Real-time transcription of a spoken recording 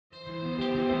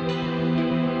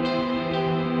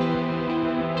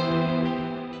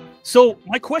So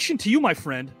my question to you, my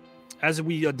friend, as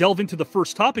we delve into the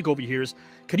first topic over here is,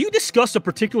 could you discuss a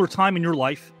particular time in your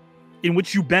life in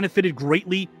which you benefited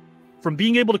greatly from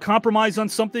being able to compromise on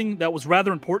something that was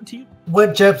rather important to you?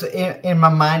 What jumps in my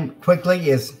mind quickly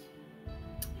is,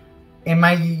 in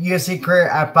my UFC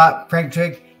career, I fought Frank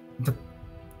Trick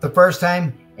the first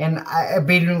time, and I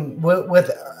beat him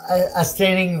with a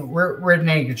standing rear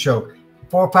naked choke.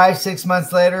 4, 5, 6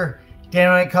 months later,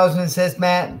 Dana White calls me and says,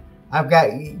 "Matt, I've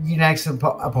got you next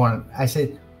opponent." I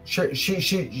said, "Shoot,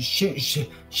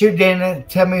 Dana.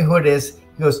 Tell me who it is."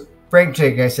 He goes, "Frank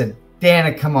Trick." I said,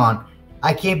 "Dana, come on.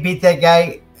 I can't beat that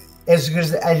guy as good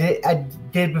as I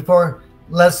did before.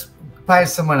 Let's find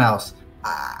someone else."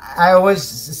 I always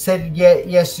said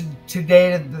yes to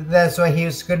Dana. That's why he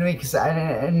was good to me, because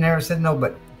I never said no.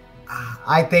 But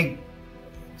I think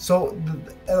so.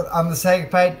 On the second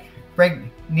fight,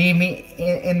 Frank kneed me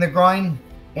in the groin,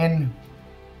 and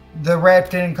the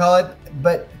ref didn't call it.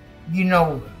 But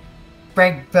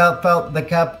Frank felt the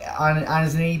cup on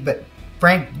his knee. But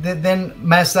Frank then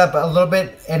messed up a little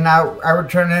bit, and I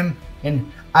returned him,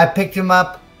 and I picked him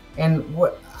up, and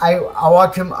I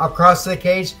walked him across the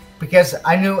cage, because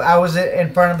I knew I was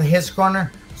in front of his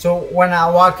corner. So when I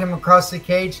walked him across the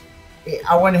cage,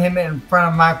 I wanted him in front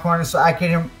of my corner so I could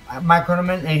hear my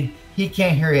cornerman, and he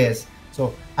can't hear his.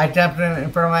 So I dumped him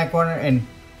in front of my corner and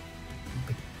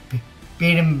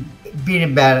beat him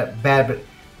bad. But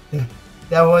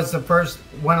that was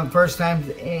one of the first times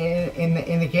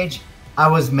in the cage I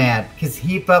was mad, because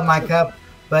he felt my cup,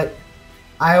 but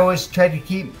I always tried to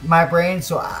keep my brain,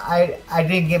 so I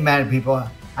didn't get mad at people.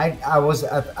 I was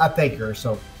a faker,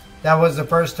 so that was the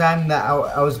first time that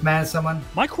I was mad at someone.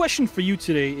 My question for you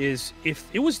today is, if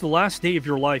it was the last day of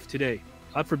your life today,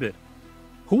 God forbid,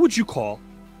 who would you call,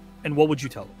 and what would you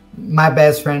tell them? My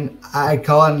best friend. I'd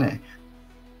call him.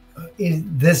 Is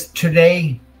this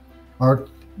today, or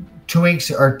 2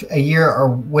 weeks, or a year, or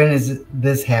when is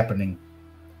this happening?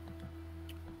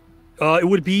 It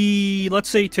would be, let's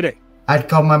say, today. I'd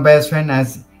call my best friend.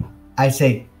 I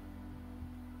say,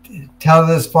 tell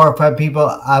this 4 or 5 people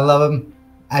I love them.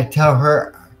 I tell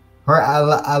her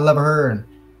I love her, and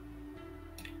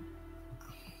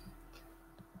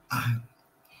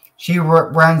she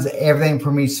runs everything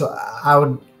for me. So I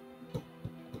would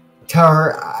tell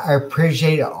her I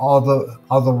appreciate all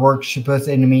the work she puts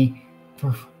into me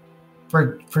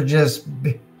for just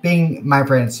being my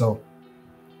friend. So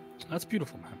that's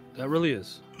beautiful, man. That really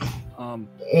is.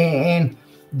 And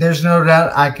there's no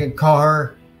doubt I could call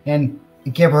her and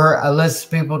give her a list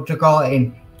of people to call,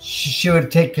 and she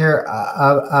would take care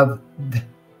of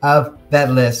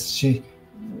that list.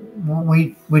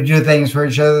 We do things for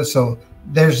each other, so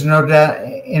there's no doubt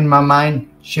in my mind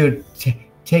she would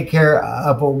take care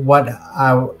of what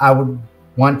I would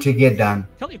want to get done.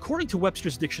 Kelly, according to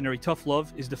Webster's dictionary, tough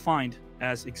love is defined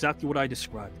as exactly what I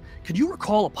described. Could you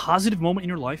recall a positive moment in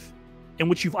your life in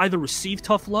which you've either received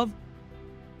tough love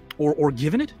or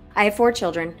given it? I have 4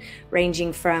 children,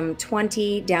 ranging from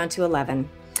 20 down to 11.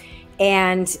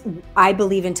 And I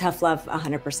believe in tough love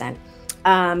 100%.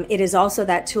 It is also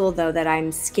that tool, though, that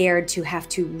I'm scared to have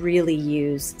to really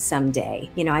use someday.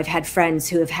 I've had friends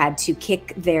who have had to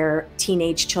kick their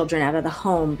teenage children out of the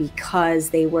home because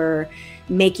they were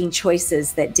making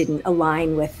choices that didn't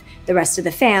align with the rest of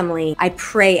the family. I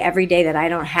pray every day that I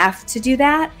don't have to do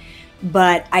that,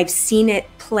 but I've seen it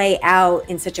play out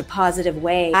in such a positive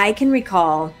way. I can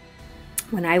recall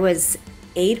when I was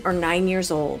 8 or 9 years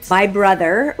old. My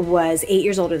brother was 8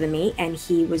 years older than me, and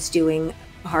he was doing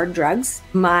hard drugs.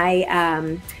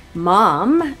 My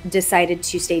mom decided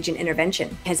to stage an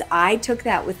intervention, because I took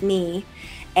that with me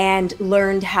and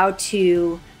learned how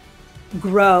to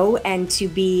grow and to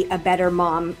be a better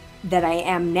mom that I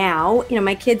am now.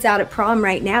 My kid's out at prom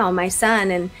right now, my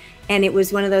son, and it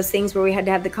was one of those things where we had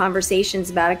to have the conversations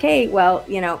about, okay, well,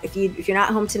 if you're not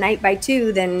home tonight by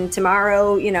 2, then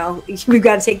tomorrow, we've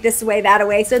got to take this away, that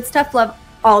away. So it's tough love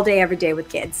all day, every day with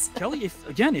kids. Kelly,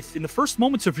 if in the first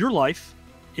moments of your life,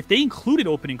 if they included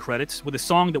opening credits with a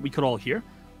song that we could all hear,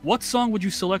 what song would you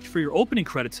select for your opening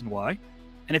credits and why?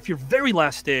 And if your very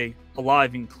last day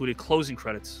alive included closing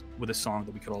credits with a song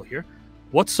that we could all hear,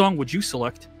 what song would you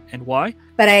select and why?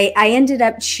 But I ended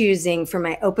up choosing for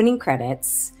my opening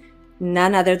credits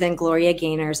none other than Gloria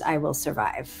Gaynor's I Will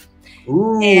Survive.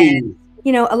 Ooh. And,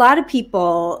 a lot of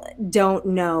people don't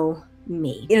know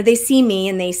me. They see me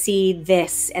and they see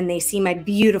this and they see my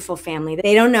beautiful family.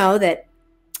 They don't know that,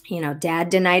 Dad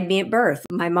denied me at birth.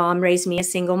 My mom raised me a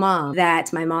single mom,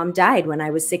 that my mom died when I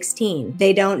was 16.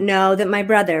 They don't know that my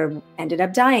brother ended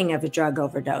up dying of a drug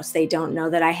overdose. They don't know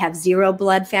that I have 0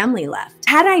 blood family left.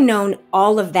 Had I known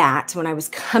all of that when I was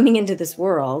coming into this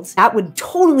world, that would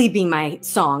totally be my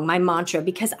song, my mantra,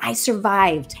 because I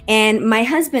survived. And my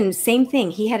husband, same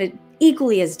thing. He had a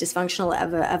equally as dysfunctional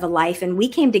of a life. And we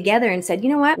came together and said, you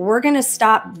know what, we're going to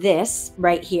stop this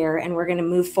right here and we're going to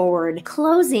move forward.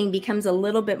 Closing becomes a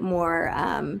little bit more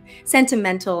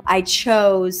sentimental. I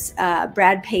chose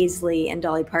Brad Paisley and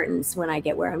Dolly Parton's When I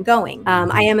Get Where I'm Going.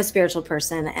 I am a spiritual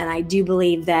person, and I do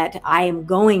believe that I am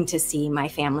going to see my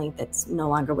family that's no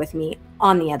longer with me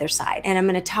on the other side. And I'm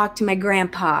going to talk to my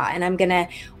grandpa, and I'm going to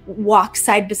walk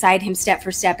side beside him step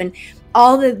for step. And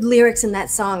all the lyrics in that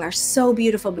song are so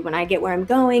beautiful. But when I get where I'm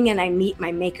going and I meet my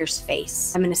maker's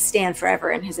face, I'm going to stand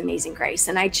forever in his amazing grace.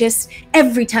 And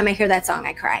every time I hear that song,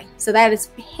 I cry. So that is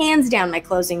hands down my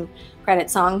closing credit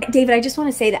song. David, I just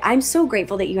want to say that I'm so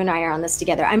grateful that you and I are on this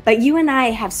together. But you and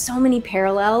I have so many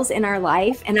parallels in our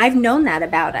life, and I've known that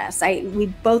about us. We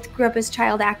both grew up as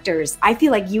child actors. I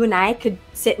feel like you and I could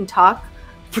sit and talk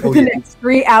for the next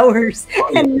 3 hours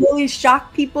and really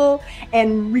shock people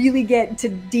and really get to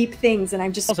deep things. And I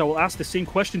will ask the same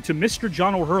question to Mr.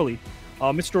 John O'Hurley.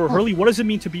 Mr. O'Hurley, what does it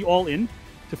mean to be all in,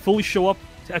 to fully show up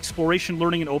to exploration,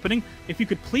 learning, and opening? If you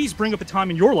could please bring up a time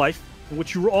in your life in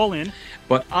which you were all in.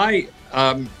 But I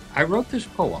wrote this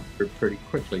poem pretty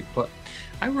quickly, but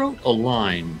I wrote a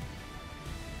line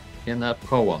in that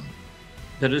poem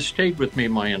that has stayed with me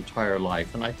my entire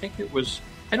life. And I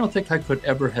don't think I could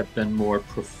ever have been more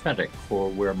prophetic for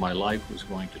where my life was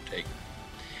going to take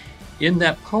me. In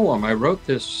that poem, I wrote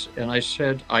this and I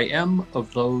said, I am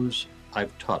of those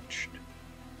I've touched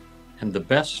and the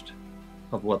best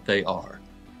of what they are.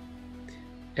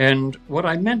 And what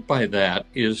I meant by that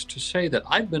is to say that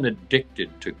I've been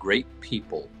addicted to great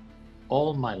people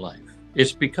all my life.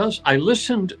 It's because I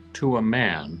listened to a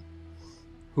man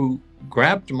who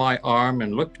grabbed my arm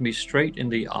and looked me straight in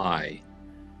the eye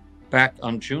back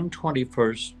on June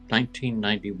 21st,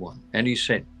 1991. And he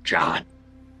said, John,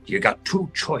 you got 2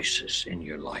 choices in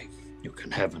your life. You can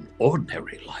have an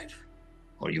ordinary life,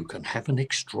 or you can have an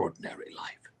extraordinary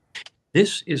life.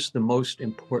 This is the most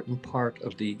important part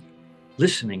of the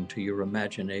listening to your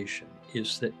imagination,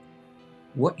 is that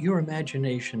what your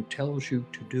imagination tells you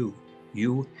to do,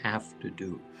 you have to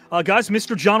do. Guys,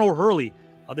 Mr. John O'Hurley,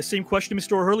 the same question,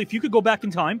 Mr. O'Hurley. If you could go back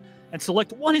in time and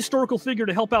select one historical figure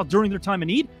to help out during their time of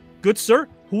need, good sir,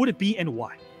 who would it be and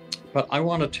why? But I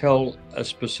want to tell a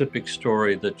specific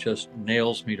story that just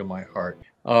nails me to my heart.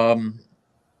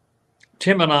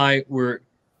 Tim and I were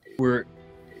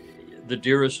the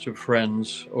dearest of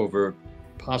friends over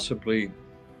possibly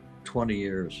 20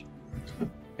 years.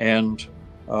 And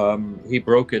he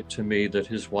broke it to me that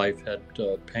his wife had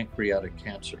pancreatic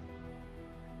cancer.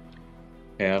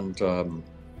 And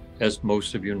as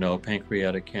most of you know,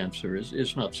 pancreatic cancer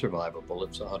is not survivable.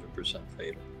 It's 100%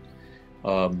 fatal.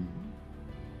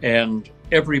 And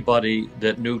everybody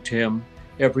that knew Tim,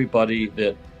 everybody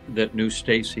that knew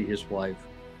Stacy, his wife,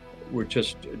 were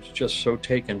just so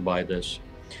taken by this.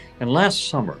 And last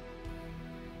summer,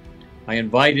 I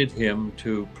invited him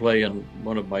to play in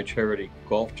one of my charity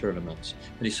golf tournaments.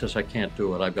 And he says, I can't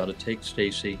do it. I've got to take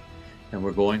Stacy, and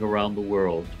we're going around the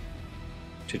world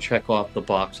to check off the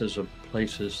boxes of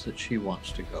places that she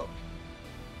wants to go.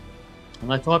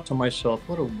 And I thought to myself,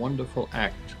 what a wonderful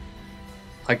act.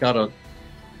 I got a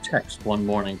text one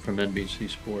morning from NBC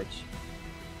Sports,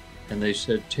 and they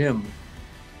said, Tim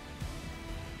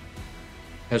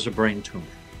has a brain tumor.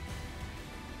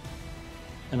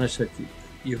 And I said,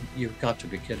 you've got to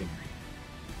be kidding me.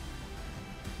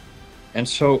 And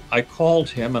so I called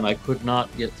him, and I could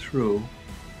not get through.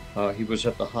 He was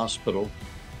at the hospital.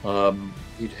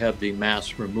 He'd had the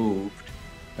mass removed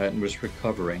and was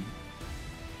recovering.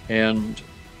 And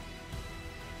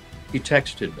he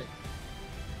texted me.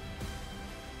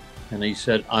 And he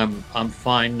said, I'm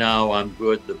fine now, I'm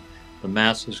good, the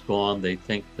mass is gone, they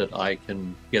think that I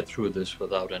can get through this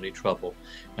without any trouble,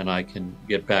 and I can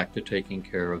get back to taking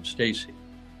care of Stacy.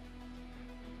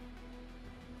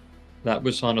 That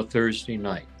was on a Thursday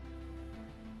night.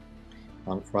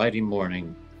 On Friday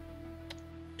morning,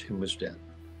 Tim was dead.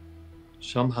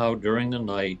 Somehow during the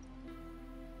night,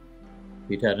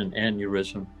 he'd had an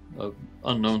aneurysm of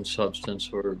unknown substance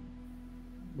or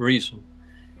reason,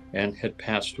 and had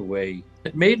passed away.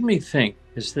 It made me think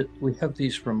is that we have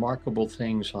these remarkable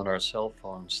things on our cell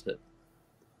phones that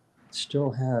still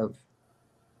have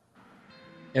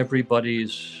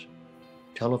everybody's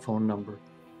telephone number,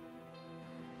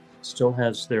 still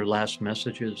has their last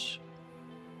messages,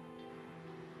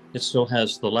 It still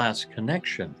has the last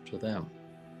connection to them.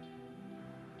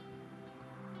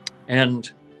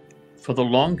 And for the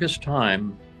longest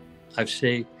time, I've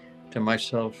said to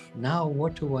myself, now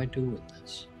what do I do with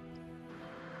this?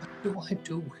 What do I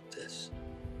do with this?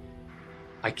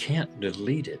 I can't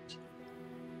delete it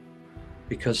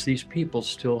because these people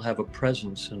still have a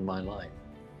presence in my life.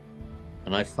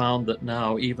 And I found that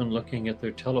now, even looking at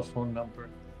their telephone number,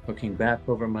 looking back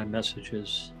over my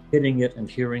messages, hitting it and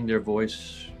hearing their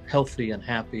voice healthy and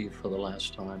happy for the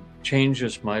last time,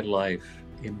 changes my life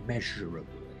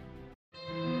immeasurably.